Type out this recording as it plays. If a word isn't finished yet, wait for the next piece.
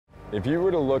If you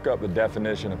were to look up the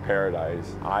definition of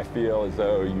paradise, I feel as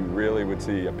though you really would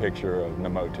see a picture of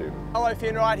Namotu.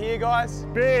 Yellowfin right here, guys.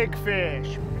 Big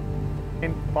fish.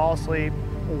 And fall asleep,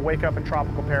 wake up in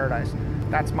tropical paradise.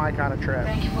 That's my kind of trip.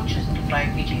 Thank you for choosing to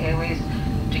fly Fiji Airways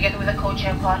together with a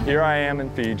co-chair partner. Here I am in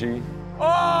Fiji.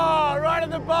 Oh, right in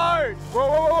the boat. Whoa,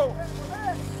 whoa,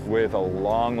 whoa. With a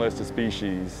long list of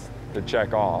species to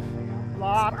check off.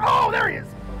 Oh, there he is.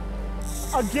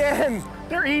 Again,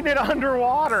 they're eating it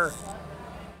underwater.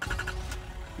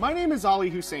 My name is Ali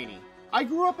Hussaini. I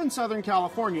grew up in Southern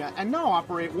California and now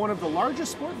operate one of the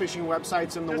largest sport fishing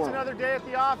websites in the world. Just another day at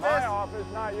the office. My office,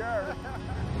 not yours.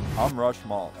 I'm Rush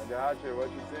Maltz, I got you. What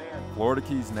you seeing? Florida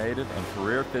Keys native and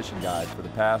career fishing guide for the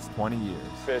past 20 years.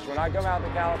 Fish. When I come out to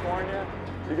California,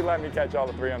 you can let me catch all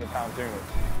the 300-pound tunas.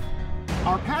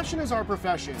 Our passion is our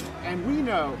profession, and we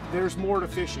know there's more to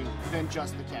fishing than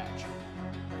just the catch.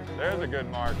 There's a good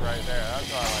mark right there.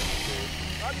 That's what I like to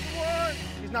see. That's the one.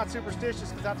 He's not superstitious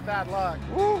because that's bad luck.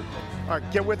 Woo. All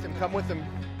right, get with him. Come with him.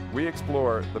 We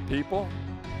explore the people,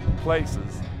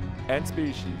 places, and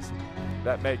species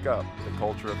that make up the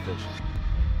culture of fishing.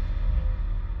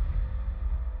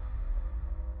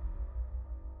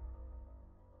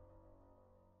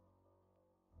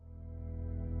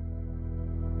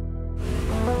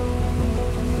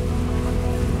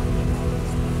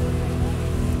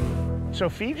 So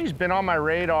Fiji's been on my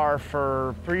radar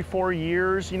for 3-4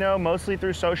 years, you know, mostly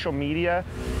through social media.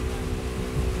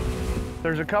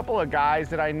 There's a couple of guys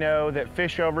that I know that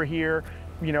fish over here,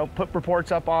 you know, put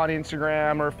reports up on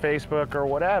Instagram or Facebook or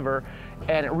whatever,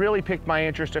 and it really piqued my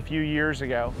interest a few years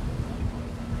ago.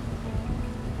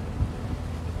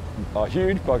 A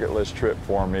huge bucket list trip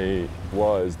for me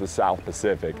was the South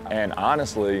Pacific, and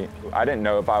honestly, I didn't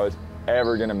know if I was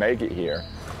ever gonna make it here.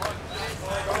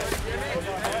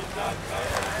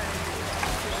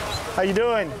 How you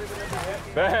doing?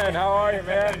 Ben, how are you,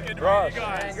 man? Good to Rush. meet you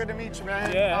guys. Man, good to meet you,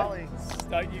 man. Yeah. Ollie.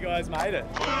 Stoked you guys made it.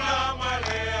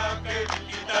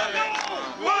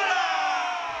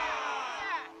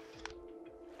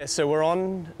 So we're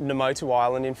on Namotu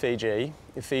Island in Fiji.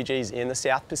 Fiji's in the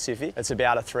South Pacific. It's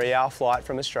about a 3-hour flight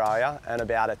from Australia and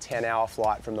about a 10-hour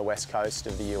flight from the west coast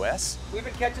of the US. We've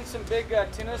been catching some big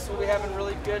tuna, so we're having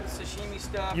really good sashimi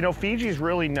stuff. You know, Fiji's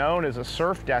really known as a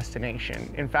surf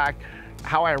destination. In fact,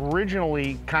 how I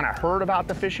originally kind of heard about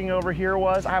the fishing over here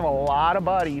was I have a lot of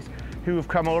buddies who have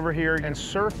come over here and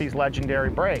surf these legendary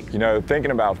breaks. You know,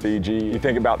 thinking about Fiji, you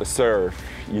think about the surf,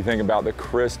 you think about the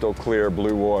crystal clear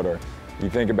blue water, you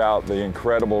think about the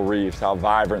incredible reefs, how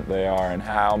vibrant they are, and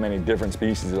how many different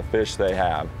species of fish they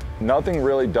have. Nothing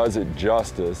really does it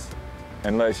justice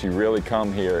unless you really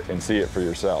come here and see it for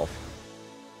yourself.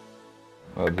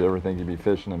 Well, did you ever think you'd be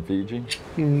fishing in Fiji?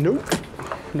 Nope.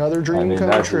 Another dream come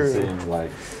that true. just seemed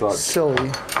like such Silly.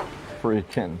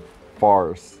 freaking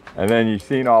farce. And then you've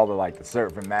seen all the the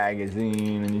surfing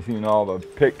magazine, and you've seen all the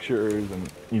pictures, and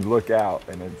you look out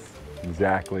and it's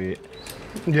exactly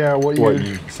Yeah, what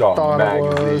you saw in the thought it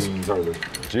was. magazines.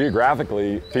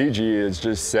 Geographically, Fiji is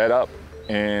just set up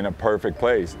in a perfect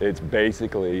place. It's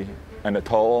basically an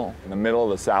atoll in the middle of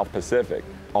the South Pacific.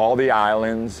 All the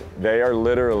islands, they are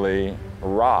literally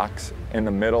rocks in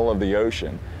the middle of the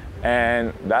ocean.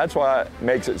 And that's what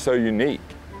makes it so unique.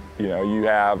 You know, you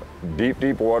have deep,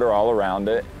 deep water all around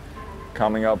it,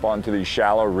 coming up onto these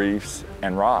shallow reefs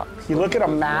and rocks. You look at a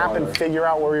map and figure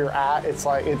out where you're at, it's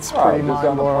like, it's Oh, pretty just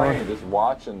on the mind-blowing. plane, just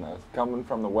watching this, coming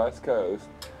from the west coast,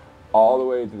 all the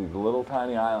way to these little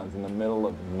tiny islands in the middle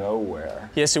of nowhere.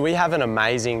 Yeah, so we have an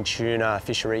amazing tuna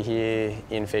fishery here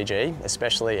in Fiji,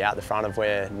 especially out the front of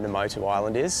where Namotu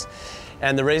Island is.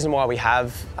 And the reason why we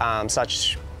have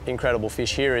such incredible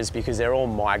fish here is because they're all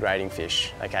migrating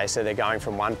fish, okay? So they're going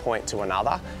from one point to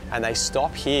another, and they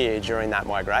stop here during that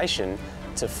migration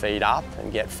to feed up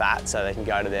and get fat so they can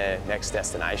go to their next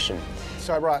destination.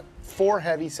 So I brought 4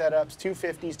 heavy setups, 2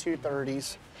 50s, 2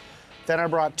 30s. Then I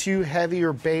brought 2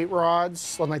 heavier bait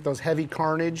rods, like those heavy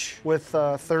carnage with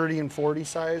 30 and 40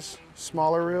 size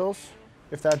smaller reels.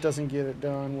 If that doesn't get it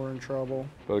done, we're in trouble.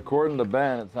 But according to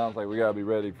Ben, it sounds like we gotta be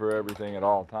ready for everything at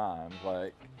all times.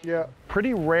 Yeah,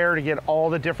 pretty rare to get all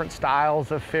the different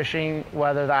styles of fishing,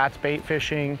 whether that's bait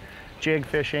fishing, jig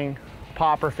fishing,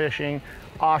 popper fishing,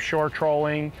 offshore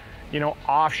trolling, you know,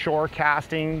 offshore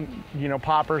casting, you know,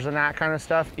 poppers and that kind of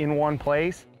stuff in one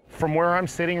place. From where I'm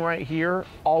sitting right here,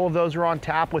 all of those are on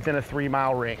tap within a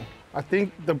 3-mile ring. I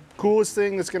think the coolest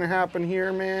thing that's gonna happen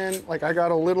here, man, like I got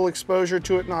a little exposure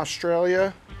to it in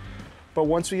Australia, but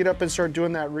once we get up and start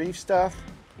doing that reef stuff,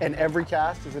 and every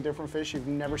cast is a different fish you've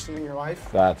never seen in your life.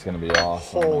 That's gonna be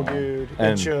awesome. Oh, man. dude,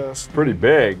 And it's just pretty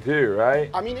big too, right?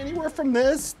 I mean, anywhere from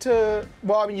this to,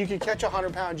 well, I mean, you could catch a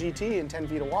 100-pound GT in 10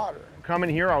 feet of water. Coming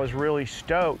here, I was really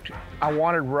stoked. I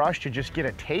wanted Rush to just get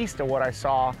a taste of what I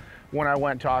saw when I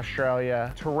went to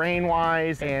Australia,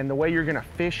 terrain-wise, and the way you're gonna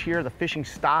fish here, the fishing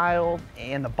style,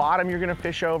 and the bottom you're gonna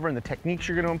fish over, and the techniques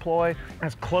you're gonna employ,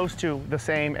 as close to the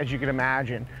same as you can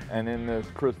imagine. And in this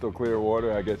crystal clear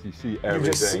water, I guess you see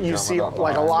everything. You see,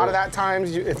 like a lot of that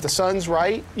times, if the sun's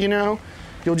right, you know,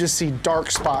 you'll just see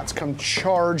dark spots come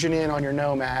charging in on your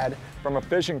Nomad. From a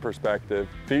fishing perspective,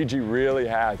 Fiji really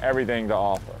has everything to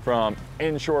offer. From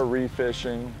inshore reef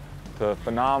fishing to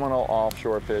phenomenal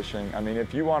offshore fishing. I mean,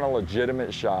 if you want a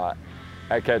legitimate shot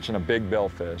at catching a big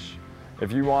billfish,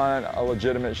 if you want a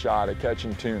legitimate shot at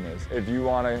catching tunas, if you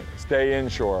want to stay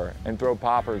inshore and throw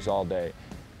poppers all day,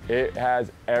 it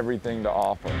has everything to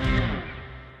offer.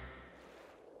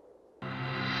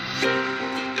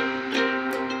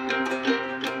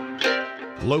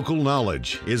 Local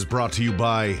knowledge is brought to you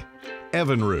by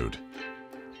Evinrude,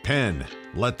 Penn,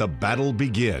 let the battle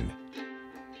begin.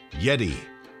 Yeti,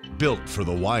 built for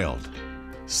the wild.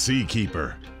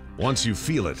 Seakeeper, once you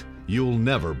feel it, you'll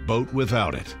never boat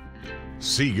without it.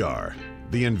 Seagar,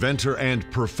 the inventor and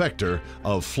perfecter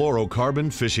of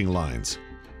fluorocarbon fishing lines.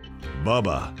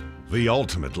 Bubba, the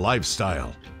ultimate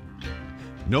lifestyle.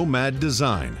 Nomad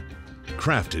Design,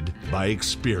 crafted by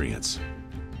experience.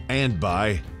 And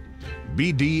by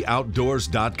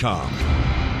bdoutdoors.com.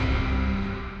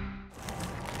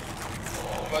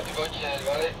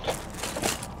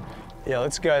 Yeah,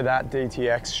 let's go that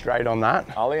DTX straight on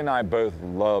that. Ollie and I both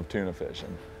love tuna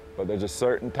fishing, but there's a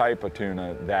certain type of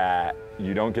tuna that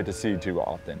you don't get to see too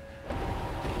often.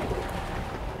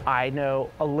 I know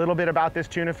a little bit about this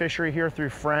tuna fishery here through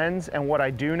friends, and what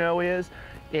I do know is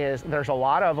there's a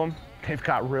lot of them. They've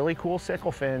got really cool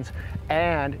sickle fins,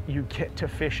 and you get to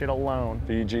fish it alone.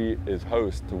 Fiji is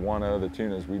host to one of the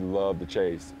tunas we love to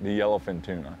chase, the yellowfin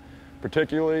tuna,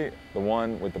 particularly the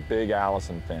one with the big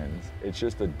Allison fins. It's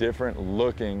just a different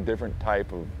looking, different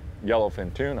type of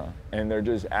yellowfin tuna, and they're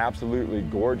just absolutely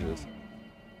gorgeous.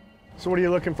 So what are you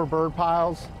looking for, bird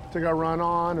piles to go run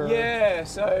on? Or? Yeah,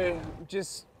 so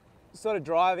just sort of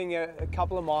driving a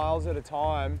couple of miles at a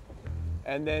time,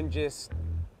 and then just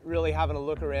really having a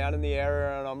look around in the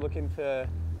area, and I'm looking for,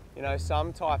 you know,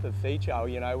 some type of feature,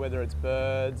 you know, whether it's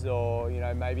birds or, you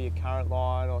know, maybe a current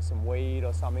line or some weed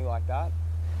or something like that.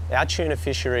 Our tuna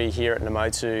fishery here at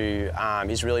Namotu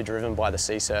is really driven by the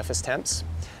sea surface temps.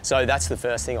 So that's the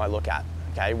first thing I look at.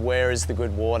 Okay, where is the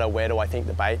good water? Where do I think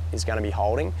the bait is going to be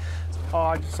holding? Oh,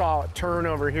 I just saw it turn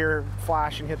over here,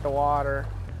 flash and hit the water.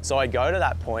 So I go to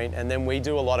that point, and then we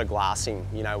do a lot of glassing,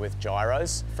 you know, with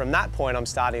gyros. From that point, I'm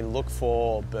starting to look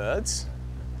for birds,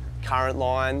 current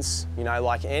lines, you know,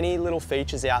 like any little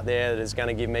features out there that is going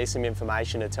to give me some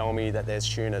information to tell me that there's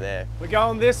tuna there. We're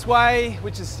going this way,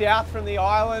 which is south from the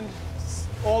island.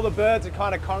 All the birds are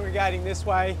kind of congregating this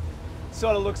way.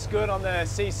 Sort of looks good on the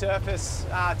sea surface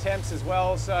temps as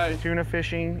well. So tuna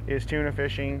fishing is tuna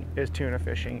fishing is tuna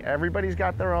fishing. Everybody's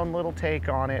got their own little take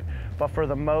on it, but for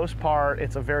the most part,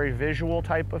 it's a very visual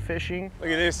type of fishing. look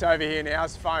at this over here now,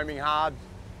 it's foaming hard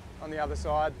on the other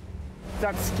side. Is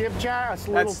that skipjack? That's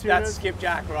little tunas? That's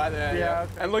skipjack right there. Yeah.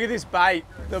 Okay. And look at this bait.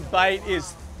 The bait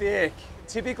is thick.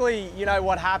 Typically, you know,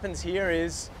 what happens here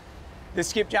is the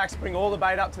skipjacks bring all the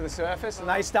bait up to the surface and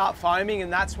they start foaming,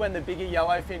 and that's when the bigger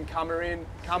yellowfin come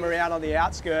around on the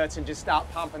outskirts and just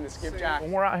start pumping the skipjack.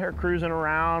 When we're out here cruising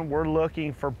around, we're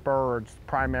looking for birds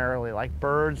primarily. Like,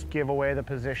 birds give away the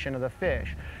position of the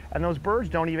fish. And those birds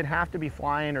don't even have to be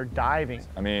flying or diving.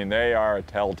 I mean, they are a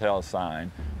telltale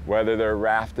sign. Whether they're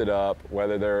rafted up,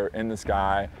 whether they're in the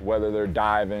sky, whether they're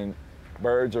diving,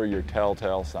 birds are your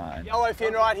telltale sign.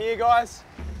 Yellowfin right here, guys.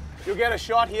 You'll get a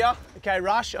shot here. Okay,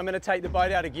 Rush, I'm gonna take the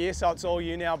boat out of gear, so it's all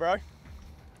you now, bro.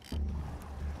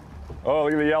 Oh,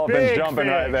 look at the yellowfins jumping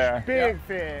fish, right there. Big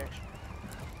fish.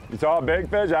 You saw a big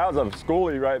fish? That was a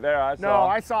schoolie right there, I saw. No,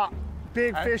 I saw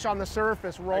big fish on the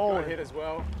surface rolling. I got hit as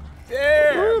well.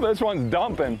 Damn! Ooh, this one's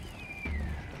dumping.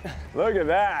 Look at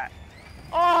that.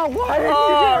 Oh, why didn't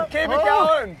you do it? Keep it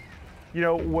going! You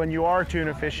know, when you are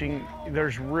tuna fishing,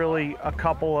 there's really a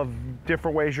couple of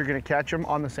different ways you're gonna catch them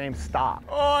on the same stop.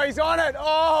 Oh, he's on it!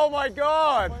 Oh my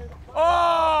God!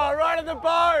 Oh, right at the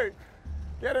boat!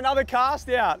 Get another cast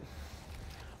out.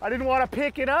 I didn't want to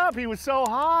pick it up, he was so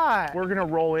high. We're gonna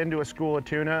roll into a school of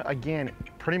tuna, again,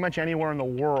 pretty much anywhere in the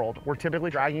world. We're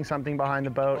typically dragging something behind the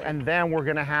boat, and then we're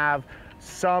gonna have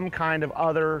some kind of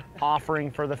other offering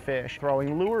for the fish,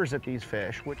 throwing lures at these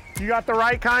fish. You got the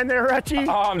right kind there, Retchie?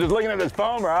 Oh, I'm just looking at this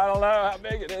foamer. I don't know how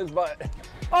big it is, but.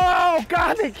 Oh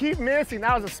God, they keep missing.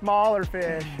 That was a smaller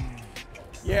fish.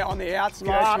 Yeah, on the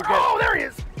outskirts. Oh, there he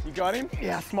is. You got him?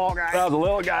 Yeah, small guy. That was a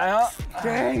little guy, huh?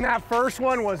 Dang, that first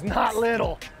one was not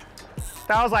little.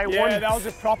 That was like that was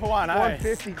a proper one,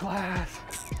 150 class.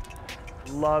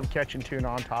 Love catching tuna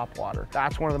on top water.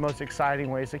 That's one of the most exciting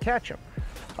ways to catch them.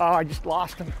 Oh, I just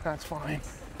lost him. That's fine.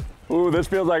 Ooh, this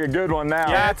feels like a good one now.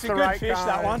 Yeah, it's a good fish,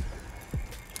 that one.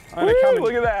 Woo,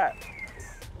 look at that.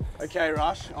 Okay,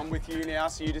 Rush, I'm with you now,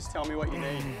 so you just tell me what you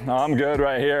need. No, I'm good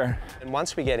right here. And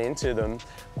once we get into them,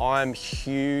 I'm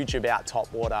huge about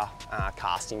topwater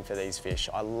casting for these fish.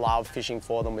 I love fishing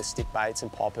for them with stick baits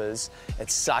and poppers.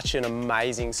 It's such an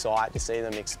amazing sight to see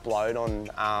them explode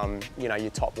on, you know,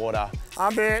 your topwater.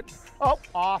 I'm bit. Oh,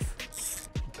 off.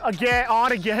 Again,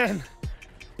 on again.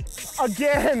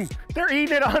 Again, they're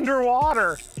eating it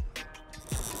underwater.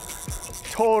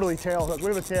 Totally tail hook,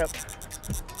 look at the tip.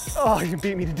 Oh, you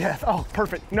beat me to death. Oh,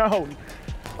 perfect, no.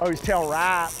 Oh, he's tail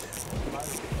wrapped.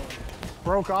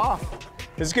 Broke off.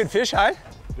 It's a good fish, hey?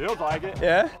 Feels like it.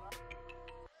 Yeah.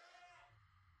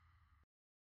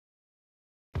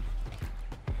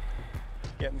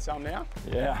 Getting some now?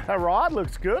 Yeah. That rod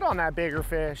looks good on that bigger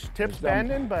fish. Tip's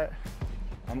bending, but.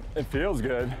 It feels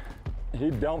good. He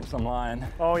dumped some line.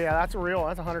 Oh yeah, that's a real,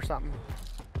 that's 100 something.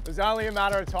 It was only a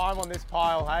matter of time on this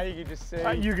pile, hey? You could just see.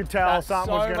 You could tell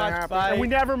something was gonna happen. Bait. And we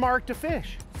never marked a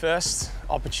fish. First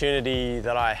opportunity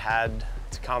that I had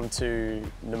to come to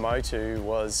Namotu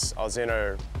was I was in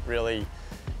a really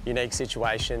unique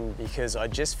situation because I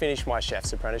just finished my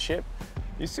chef's apprenticeship.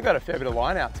 You still got a fair bit of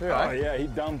line out too, eh? Oh yeah, he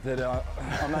dumped it on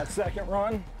that second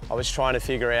run. I was trying to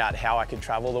figure out how I could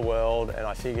travel the world, and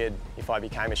I figured if I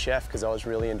became a chef, because I was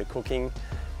really into cooking,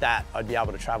 that I'd be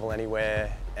able to travel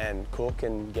anywhere and cook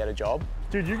and get a job.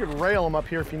 Dude, you could rail them up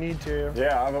here if you need to.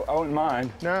 Yeah, I wouldn't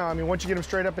mind. No, I mean, once you get them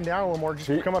straight up and down a little more,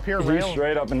 just come up here and rail them.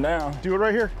 Straight up and down. Do it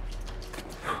right here.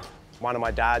 One of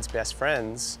my dad's best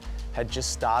friends had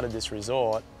just started this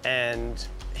resort, and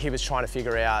he was trying to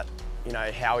figure out, you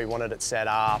know, how he wanted it set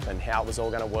up and how it was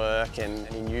all going to work, and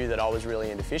he knew that I was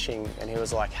really into fishing, and he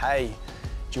was like, hey,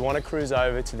 do you want to cruise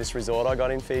over to this resort I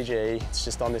got in Fiji? It's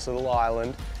just on this little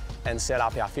island, and set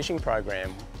up our fishing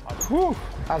program. Whew,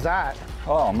 how's that?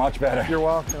 Oh, much better. You're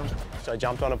welcome. So I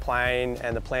jumped on a plane,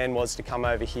 and the plan was to come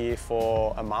over here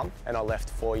for a month, and I left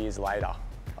 4 years later.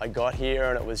 I got here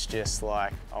and it was just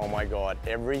like, oh my God,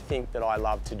 everything that I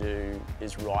love to do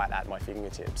is right at my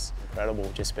fingertips.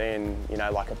 Incredible, just being, you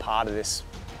know, like a part of this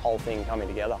whole thing coming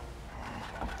together.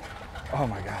 Oh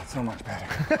my God, so much better.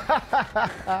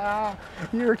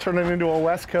 You're turning into a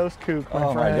West Coast kook,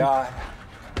 my friend. Oh my God.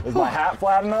 Is my hat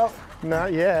flat enough?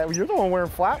 Not yet. You're the one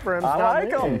wearing flat brims. I like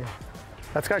them.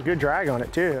 That's got good drag on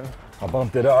it too. I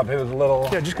bumped it up, it was a little...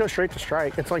 Yeah, just go straight to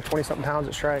strike. It's like 20-something pounds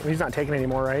at strike. He's not taking any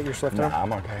more, right? You're lifting him?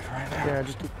 I'm okay for right now. Yeah,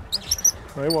 just...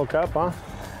 Well, he woke up, huh?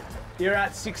 You're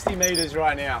at 60 meters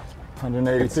right now.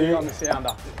 180 feet. On the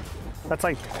sounder. That's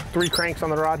like 3 cranks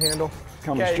on the rod handle.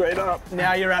 Coming straight up.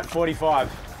 Now you're at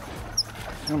 45.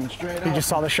 Coming straight up. You just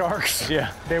saw the sharks.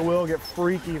 Yeah. They will get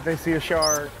freaky if they see a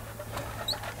shark.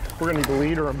 We're gonna need to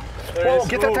leader them. Whoa,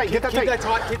 get that tight, get that tight. Keep that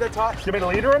tight, keep that tight. You want me to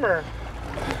leader them, or?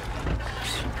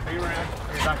 Are you around?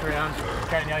 Are you back around?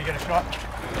 Okay, now you get a shot.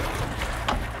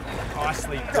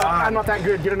 Nicely done. I'm not that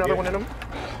good. Get another one in them.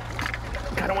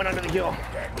 Kind of went under the gill.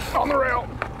 On the rail.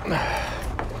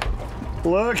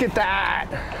 Look at that.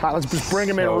 All right, let's just bring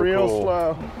them in real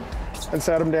slow and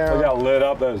set them down. Look how lit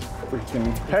up those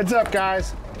freaking... Heads up,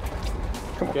 guys.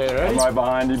 Come on. Okay, ready? I'm right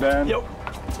behind you, Ben. Yep.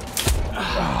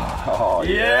 Oh,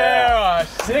 yeah.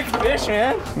 Sick fish,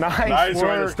 man. Nice way to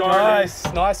work.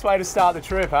 start. Nice way to start the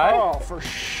trip, hey? Oh, for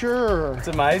sure. It's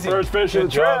amazing. First fish of the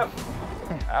job.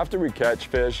 trip. After we catch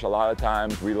fish, a lot of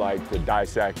times we like to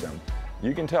dissect them.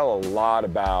 You can tell a lot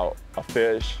about a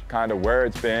fish, kind of where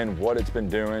it's been, what it's been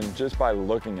doing, just by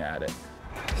looking at it.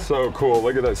 So cool,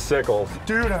 look at those sickles.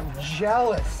 Dude, I'm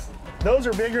jealous. Those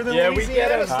are bigger than Louisiana. We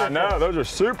get them. I know, those are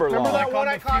super long. Remember that one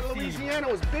I caught in Louisiana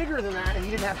was bigger than that, and he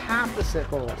didn't have half the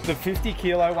sickles. The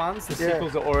 50-kilo ones, the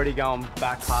sickles are already going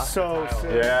back past. So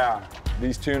sick. Yeah,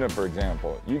 these tuna, for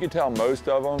example, you can tell most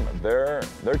of them, they're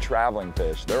traveling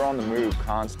fish. They're on the move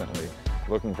constantly,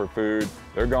 looking for food.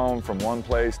 They're going from one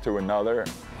place to another.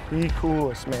 The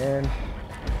coolest, man.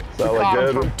 So we caught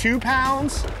good. them from 2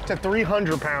 pounds to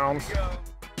 300 pounds.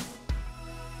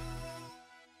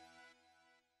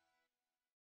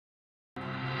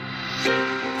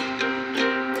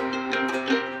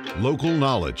 Local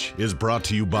knowledge is brought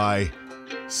to you by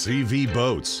CV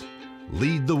Boats.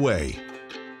 Lead the way.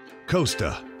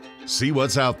 Costa, see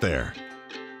what's out there.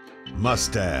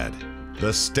 Mustad,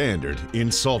 the standard in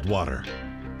saltwater.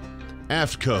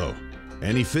 AFTCO,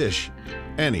 any fish,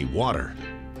 any water.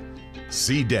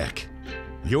 Sea Deck,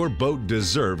 your boat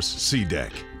deserves Sea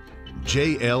Deck.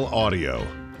 JL Audio,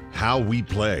 how we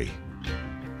play.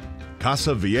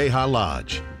 Casa Vieja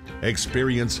Lodge,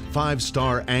 experience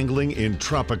 5-star angling in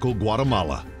tropical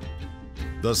Guatemala.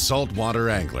 The Saltwater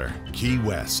Angler, Key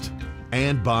West.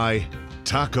 And by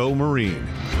Taco Marine.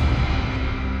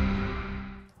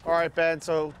 All right, Ben,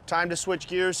 so time to switch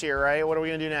gears here, right? What are we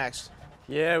gonna do next?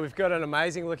 Yeah, we've got an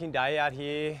amazing looking day out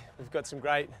here. We've got some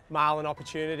great marlin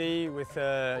opportunity with, you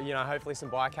know, hopefully some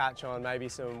bycatch on maybe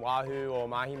some wahoo or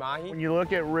mahi-mahi. When you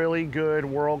look at really good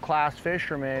world-class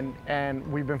fishermen, and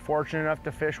we've been fortunate enough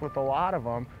to fish with a lot of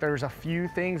them, there's a few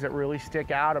things that really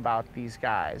stick out about these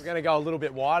guys. We're gonna go a little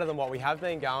bit wider than what we have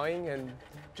been going and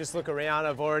just look around.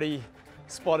 I've already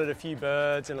spotted a few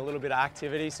birds and a little bit of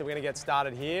activity, so we're gonna get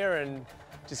started here and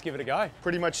just give it a go.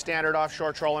 Pretty much standard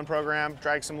offshore trolling program,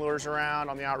 drag some lures around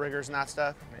on the outriggers and that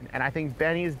stuff. And I think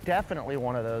Benny is definitely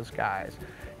one of those guys.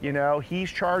 You know,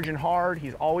 he's charging hard.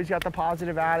 He's always got the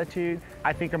positive attitude.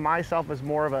 I think of myself as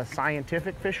more of a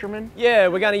scientific fisherman. Yeah,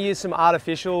 we're going to use some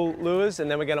artificial lures,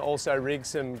 and then we're going to also rig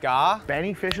some gar.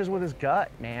 Benny fishes with his gut,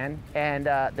 man. And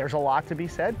there's a lot to be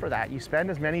said for that. You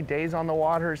spend as many days on the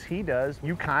water as he does,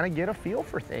 you kind of get a feel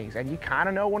for things, and you kind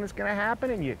of know when it's going to happen,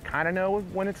 and you kind of know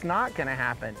when it's not going to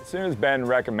happen. As soon as Ben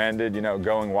recommended, you know,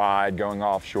 going wide, going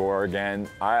offshore again,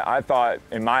 I thought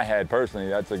in my head personally,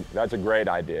 that's a great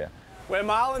idea. We're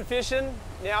marlin fishing.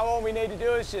 Now all we need to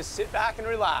do is just sit back and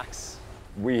relax.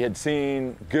 We had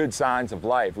seen good signs of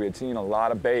life. We had seen a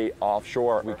lot of bait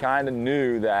offshore. We kind of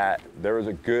knew that there was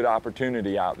a good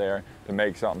opportunity out there to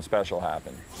make something special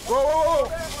happen. Whoa, whoa,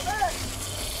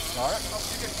 whoa! All right.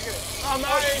 Oh,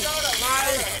 mate!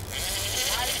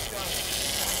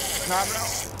 Snap it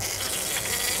out.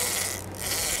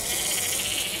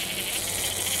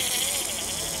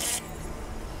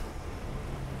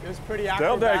 It was pretty Still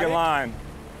acrobatic. taking line.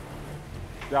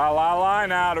 Got a lot of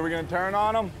line out. Are we going to turn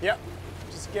on them? Yep.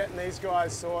 Just getting these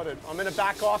guys sorted. I'm going to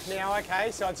back off now, okay?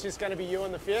 So it's just going to be you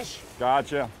and the fish.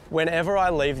 Gotcha. Whenever I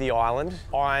leave the island,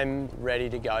 I'm ready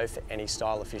to go for any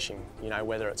style of fishing. You know,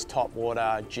 whether it's top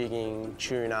water, jigging,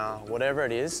 tuna, whatever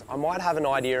it is. I might have an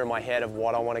idea in my head of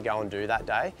what I want to go and do that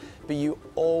day, but you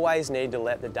always need to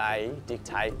let the day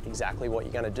dictate exactly what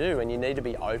you're going to do, and you need to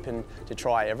be open to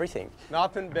try everything.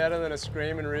 Nothing better than a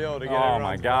screaming reel to get Oh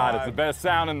my God, vibe. it's the best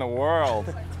sound in the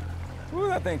world. Ooh,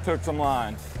 that thing took some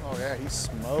line. Oh yeah, he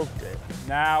smoked it.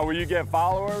 Now, will you get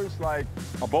followers, like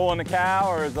a bull and a cow,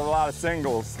 or is it a lot of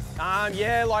singles?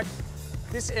 Yeah, like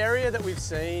this area that we've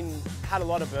seen had a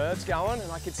lot of birds going, and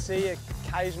I could see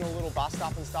occasional little bust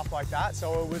up and stuff like that,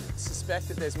 so I would suspect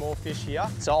that there's more fish here.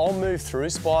 So I'll move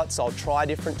through spots, I'll try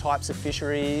different types of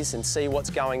fisheries and see what's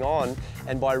going on,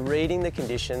 and by reading the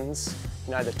conditions,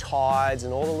 you know, the tides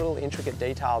and all the little intricate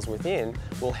details within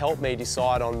will help me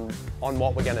decide on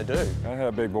what we're going to do. Go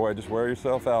ahead, big boy, just wear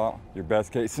yourself out. Your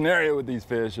best case scenario with these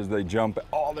fish is they jump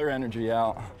all their energy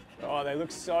out. Oh, they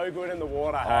look so good in the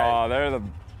water, hey? Oh, they're the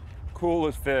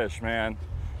coolest fish, man.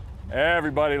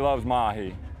 Everybody loves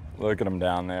mahi. Look at them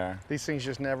down there. These things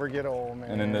just never get old,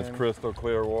 man. And in this crystal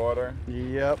clear water.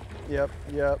 Yep, yep,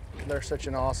 yep. They're such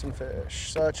an awesome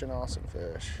fish. Such an awesome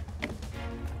fish.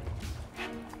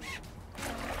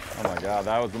 Oh my God,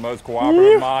 that was the most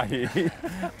cooperative mahi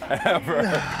ever.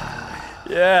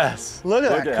 Yes. Look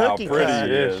at Look that at how cookie pretty cut.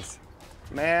 he is.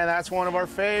 Man, that's one of our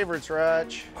favorites,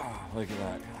 Rutch. Oh, look at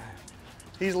that guy.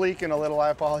 He's leaking a little, I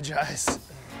apologize.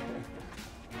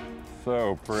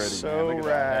 So pretty, So man. Look at that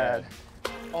rad. head.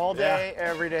 All day,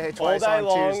 every day, All twice day on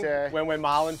long, Tuesday. when we're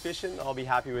marlin fishing, I'll be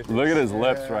happy with this. Look at his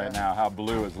lips right now, how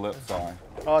blue his lips are.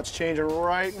 Oh, it's changing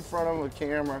right in front of the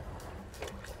camera.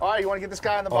 All right, you want to get this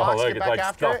guy in the box, look, get it's back like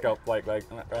after stuck it? up like right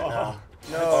now.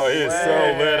 No Oh, he is so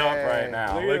way. lit up right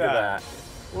now. Look at that.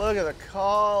 Look at the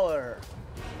color.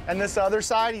 And this other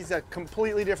side, he's a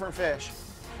completely different fish.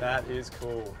 That is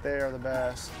cool. They are the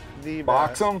best. The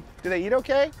Box best. them? Do they eat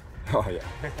okay? Oh, yeah.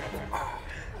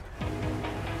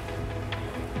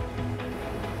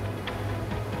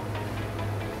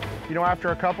 You know, after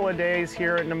a couple of days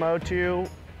here at Namotu,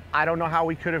 I don't know how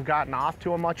we could have gotten off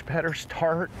to a much better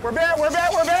start. We're bit, we're bit,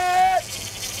 we're bit!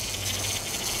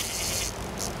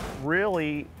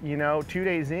 Really, you know, 2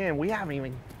 days in, we haven't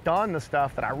even done the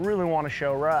stuff that I really want to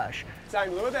show Rush.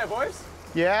 Same lure there, boys?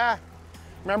 Yeah.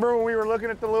 Remember when we were looking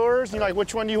at the lures? You're like,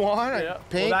 which one do you want? Yeah.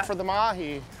 Pink Well, for the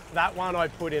mahi. That one I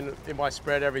put in my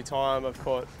spread every time I've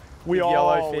caught We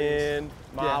yellowfin,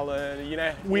 marlin. You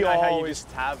know, We you know how you always-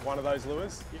 just have one of those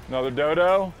lures? Another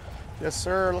dodo? Yes,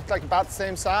 sir. Looked like about the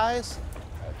same size.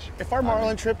 If our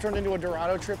marlin trip turned into a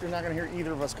dorado trip, you're not gonna hear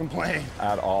either of us complain.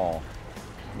 At all.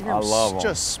 I love them.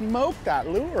 Just smoke that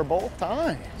lure both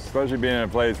times. Especially being in a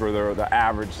place where the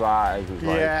average size is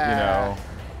like, you know,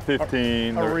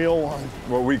 15. A real one.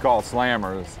 What we call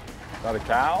slammers. Is that a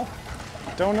cow?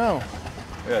 Don't know.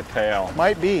 Yeah, a tail.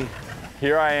 Might be.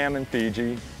 Here I am in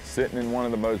Fiji, sitting in one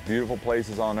of the most beautiful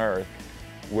places on earth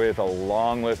with a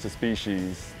long list of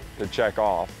species to check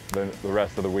off the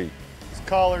rest of the week. These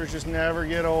colors just never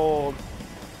get old.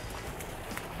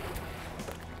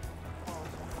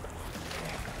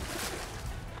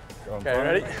 Okay,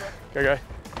 ready? Go.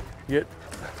 Get.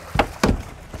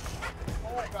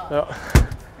 Oh.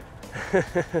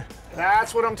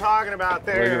 That's what I'm talking about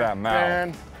there. Look at that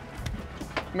mouth.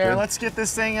 Man, let's get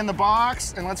this thing in the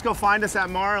box and let's go find us that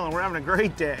marlin. We're having a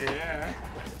great day. Yeah.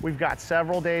 We've got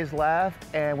several days left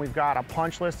and we've got a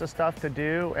punch list of stuff to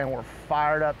do and we're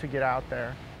fired up to get out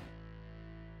there.